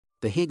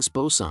The Higgs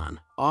boson,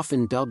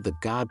 often dubbed the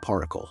God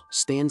particle,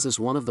 stands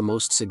as one of the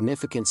most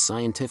significant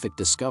scientific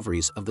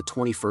discoveries of the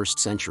 21st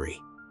century.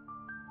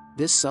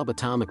 This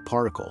subatomic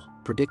particle,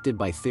 predicted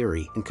by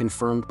theory and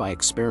confirmed by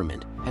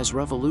experiment, has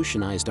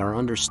revolutionized our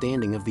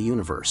understanding of the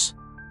universe.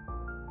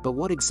 But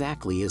what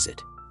exactly is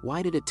it?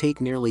 Why did it take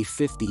nearly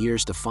 50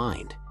 years to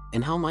find?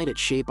 And how might it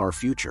shape our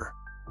future?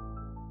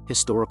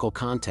 Historical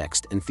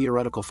context and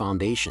theoretical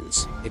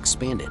foundations.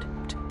 Expanded.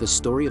 The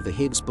story of the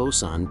Higgs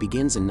boson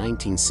begins in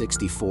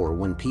 1964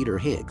 when Peter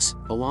Higgs,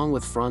 along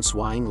with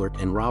François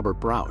Englert and Robert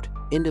Brout,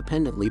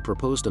 independently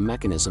proposed a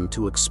mechanism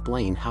to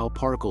explain how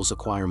particles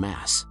acquire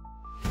mass.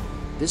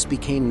 This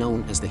became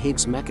known as the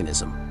Higgs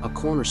mechanism, a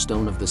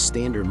cornerstone of the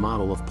standard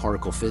model of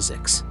particle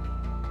physics.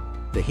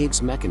 The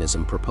Higgs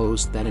mechanism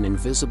proposed that an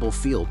invisible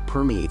field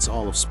permeates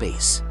all of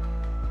space.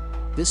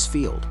 This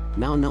field,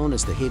 now known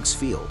as the Higgs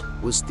field,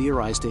 was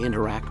theorized to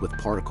interact with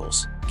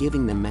particles,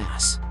 giving them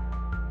mass.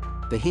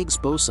 The Higgs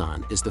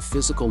boson is the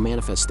physical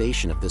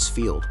manifestation of this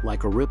field,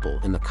 like a ripple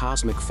in the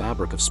cosmic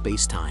fabric of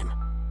space-time.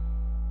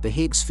 The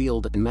Higgs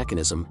field and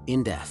mechanism,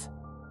 in depth.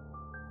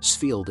 This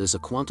field is a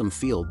quantum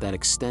field that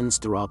extends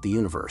throughout the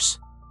universe.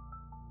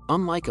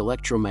 Unlike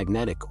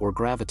electromagnetic or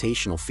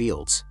gravitational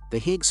fields, the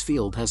Higgs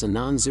field has a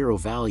non-zero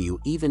value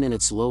even in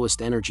its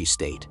lowest energy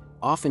state,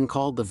 often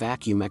called the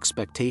vacuum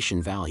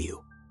expectation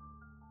value.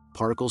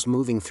 Particles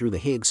moving through the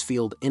Higgs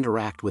field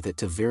interact with it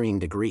to varying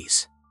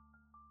degrees.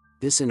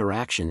 This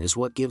interaction is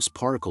what gives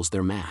particles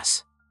their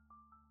mass.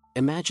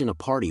 Imagine a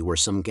party where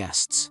some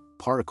guests,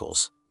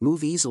 particles,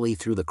 move easily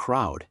through the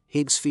crowd,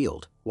 Higgs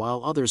field,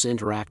 while others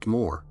interact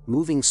more,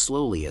 moving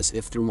slowly as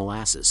if through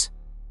molasses.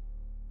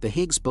 The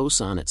Higgs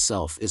boson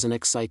itself is an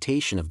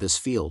excitation of this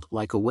field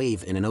like a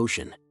wave in an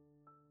ocean.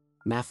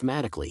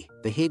 Mathematically,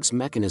 the Higgs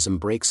mechanism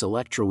breaks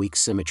electroweak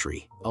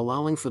symmetry,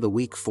 allowing for the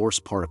weak force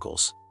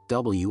particles,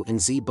 W and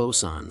Z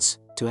bosons,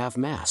 to have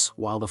mass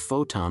while the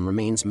photon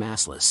remains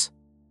massless.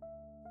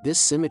 This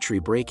symmetry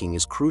breaking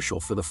is crucial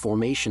for the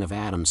formation of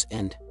atoms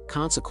and,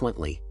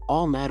 consequently,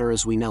 all matter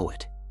as we know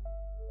it.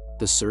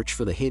 The search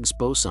for the Higgs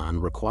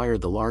boson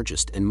required the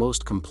largest and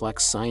most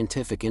complex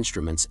scientific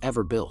instruments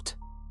ever built.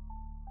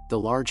 The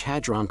Large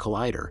Hadron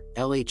Collider,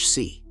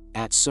 LHC,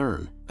 at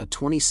CERN, a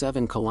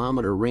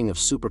 27-kilometer ring of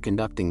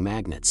superconducting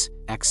magnets,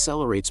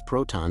 accelerates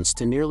protons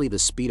to nearly the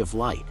speed of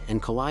light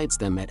and collides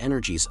them at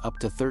energies up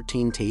to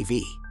 13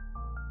 TeV.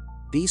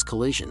 These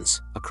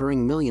collisions,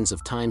 occurring millions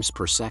of times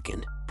per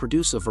second,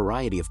 produce a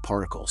variety of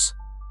particles.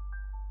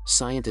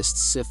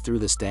 Scientists sift through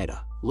this data,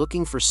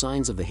 looking for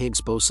signs of the Higgs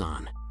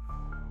boson.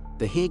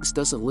 The Higgs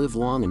doesn't live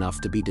long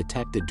enough to be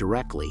detected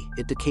directly,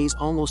 it decays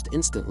almost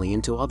instantly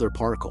into other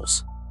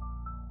particles.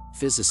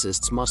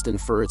 Physicists must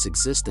infer its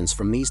existence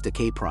from these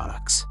decay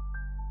products.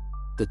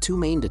 The two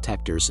main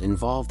detectors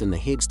involved in the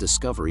Higgs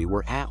discovery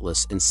were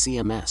ATLAS and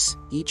CMS,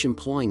 each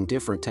employing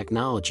different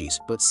technologies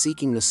but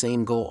seeking the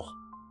same goal.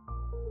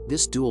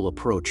 This dual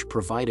approach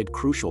provided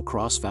crucial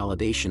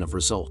cross-validation of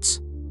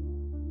results.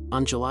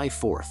 On July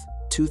 4,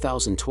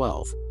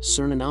 2012,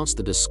 CERN announced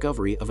the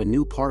discovery of a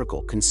new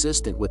particle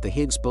consistent with the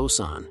Higgs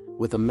boson,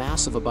 with a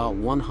mass of about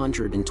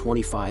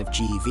 125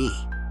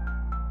 GeV.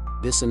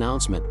 This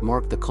announcement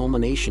marked the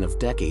culmination of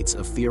decades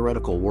of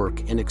theoretical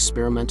work and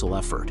experimental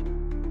effort.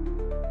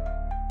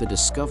 The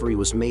discovery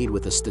was made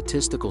with a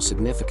statistical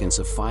significance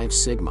of 5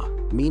 sigma,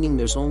 meaning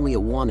there's only a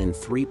 1 in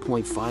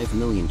 3.5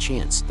 million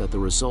chance that the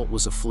result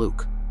was a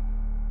fluke.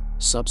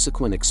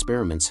 Subsequent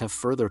experiments have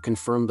further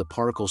confirmed the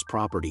particle's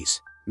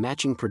properties,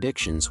 matching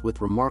predictions with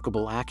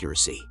remarkable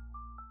accuracy.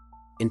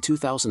 In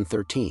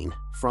 2013,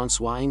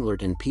 François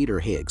Englert and Peter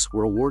Higgs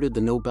were awarded the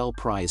Nobel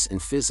Prize in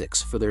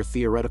Physics for their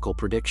theoretical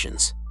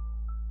predictions.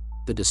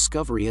 The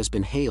discovery has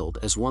been hailed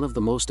as one of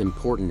the most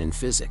important in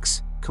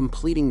physics,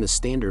 completing the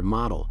standard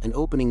model and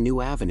opening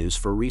new avenues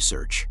for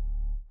research.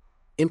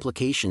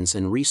 Implications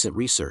in recent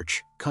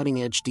research,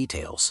 cutting-edge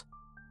details.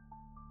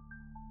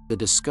 The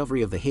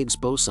discovery of the Higgs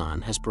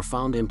boson has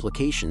profound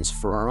implications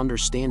for our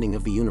understanding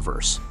of the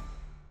universe.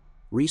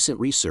 Recent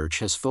research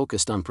has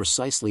focused on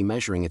precisely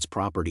measuring its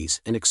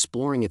properties and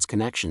exploring its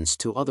connections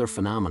to other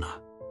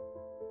phenomena.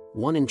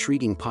 One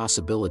intriguing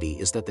possibility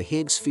is that the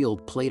Higgs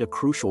field played a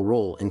crucial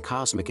role in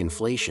cosmic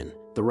inflation,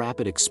 the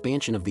rapid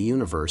expansion of the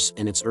universe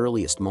in its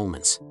earliest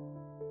moments.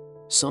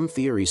 Some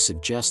theories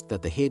suggest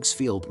that the Higgs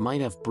field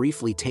might have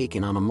briefly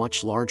taken on a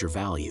much larger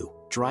value,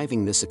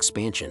 driving this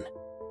expansion.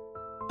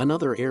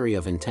 Another area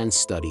of intense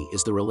study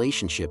is the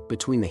relationship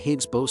between the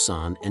Higgs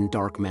boson and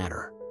dark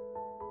matter.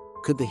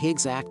 Could the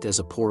Higgs act as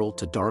a portal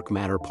to dark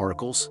matter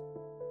particles?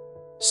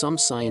 Some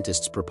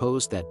scientists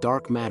propose that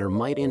dark matter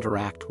might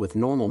interact with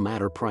normal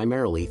matter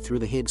primarily through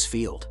the Higgs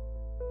field.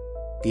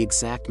 The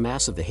exact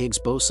mass of the Higgs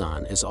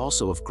boson is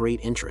also of great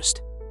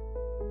interest.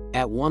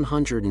 At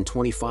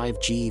 125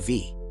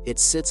 GeV, it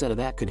sits at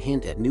that could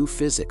hint at new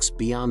physics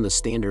beyond the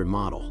standard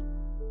model.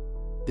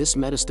 This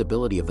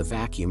metastability of the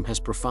vacuum has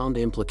profound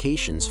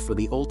implications for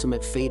the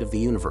ultimate fate of the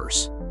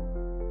universe.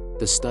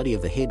 The study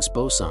of the Higgs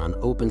boson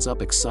opens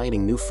up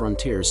exciting new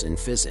frontiers in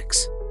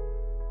physics.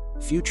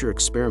 Future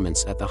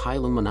experiments at the High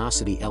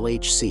Luminosity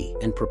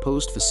LHC and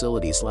proposed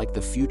facilities like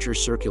the Future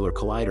Circular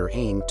Collider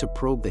aim to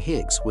probe the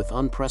Higgs with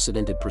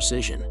unprecedented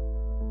precision.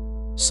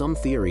 Some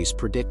theories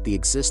predict the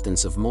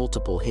existence of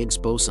multiple Higgs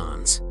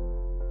bosons.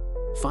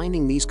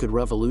 Finding these could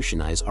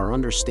revolutionize our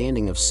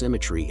understanding of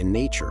symmetry in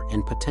nature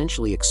and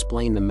potentially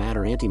explain the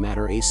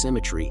matter-antimatter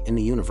asymmetry in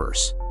the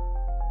universe.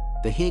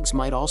 The Higgs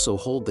might also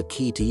hold the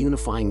key to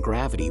unifying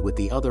gravity with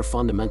the other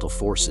fundamental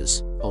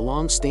forces, a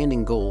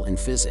long-standing goal in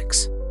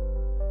physics.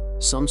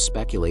 Some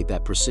speculate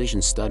that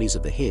precision studies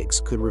of the Higgs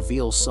could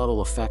reveal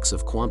subtle effects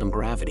of quantum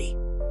gravity.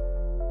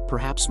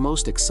 Perhaps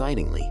most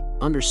excitingly,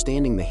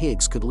 understanding the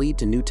Higgs could lead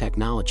to new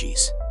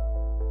technologies.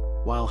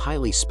 While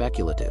highly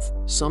speculative,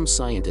 some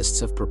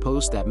scientists have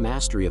proposed that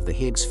mastery of the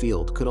Higgs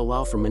field could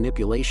allow for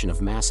manipulation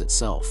of mass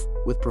itself,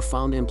 with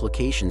profound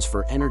implications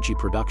for energy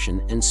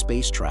production and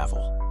space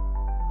travel.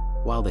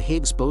 While the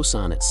Higgs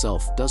boson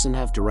itself doesn't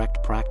have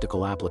direct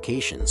practical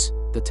applications,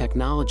 the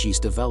technologies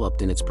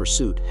developed in its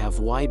pursuit have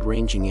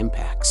wide-ranging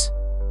impacts.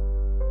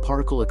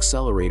 Particle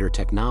accelerator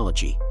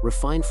technology,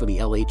 refined for the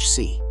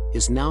LHC,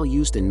 is now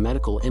used in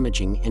medical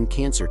imaging and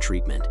cancer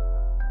treatment.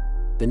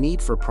 The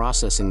need for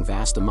processing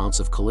vast amounts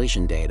of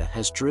collision data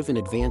has driven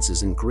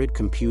advances in grid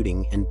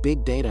computing and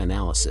big data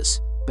analysis,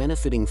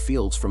 benefiting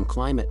fields from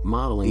climate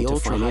modeling to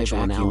ultra-high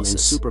vacuum and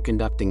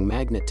superconducting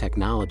magnet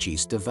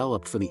technologies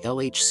developed for the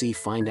LHC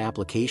find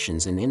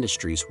applications in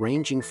industries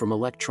ranging from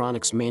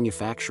electronics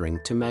manufacturing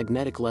to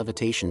magnetic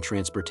levitation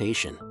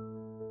transportation.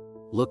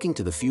 Looking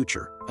to the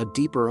future, a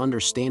deeper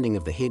understanding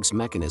of the Higgs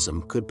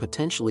mechanism could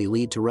potentially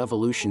lead to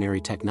revolutionary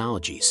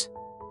technologies.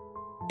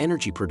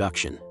 Energy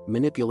production,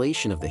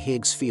 manipulation of the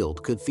Higgs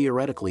field could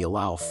theoretically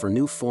allow for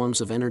new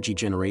forms of energy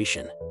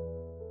generation.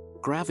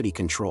 Gravity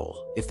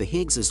control, if the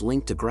Higgs is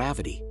linked to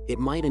gravity, it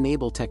might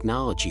enable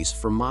technologies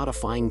for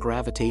modifying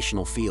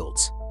gravitational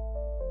fields.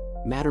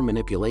 Matter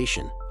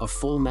manipulation, a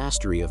full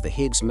mastery of the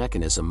Higgs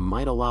mechanism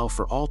might allow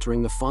for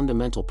altering the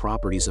fundamental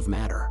properties of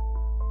matter.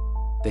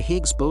 The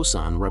Higgs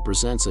boson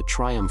represents a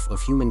triumph of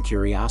human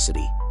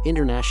curiosity,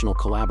 international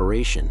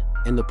collaboration,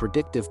 and the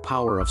predictive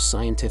power of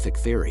scientific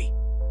theory.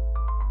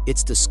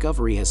 Its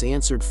discovery has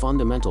answered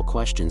fundamental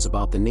questions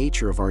about the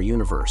nature of our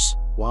universe,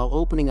 while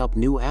opening up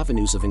new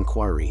avenues of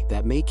inquiry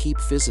that may keep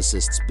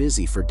physicists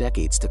busy for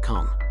decades to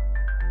come.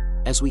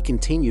 As we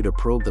continue to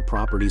probe the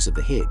properties of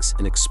the Higgs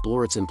and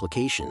explore its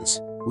implications,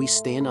 we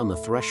stand on the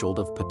threshold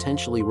of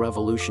potentially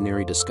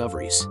revolutionary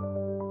discoveries.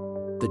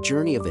 The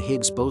journey of the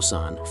Higgs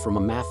boson from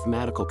a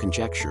mathematical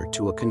conjecture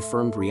to a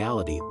confirmed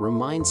reality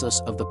reminds us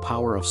of the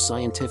power of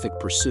scientific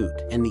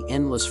pursuit and the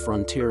endless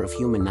frontier of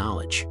human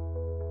knowledge.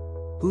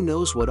 Who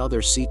knows what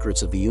other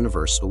secrets of the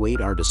universe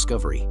await our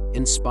discovery,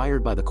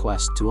 inspired by the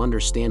quest to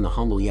understand the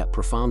humble yet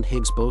profound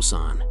Higgs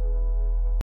boson.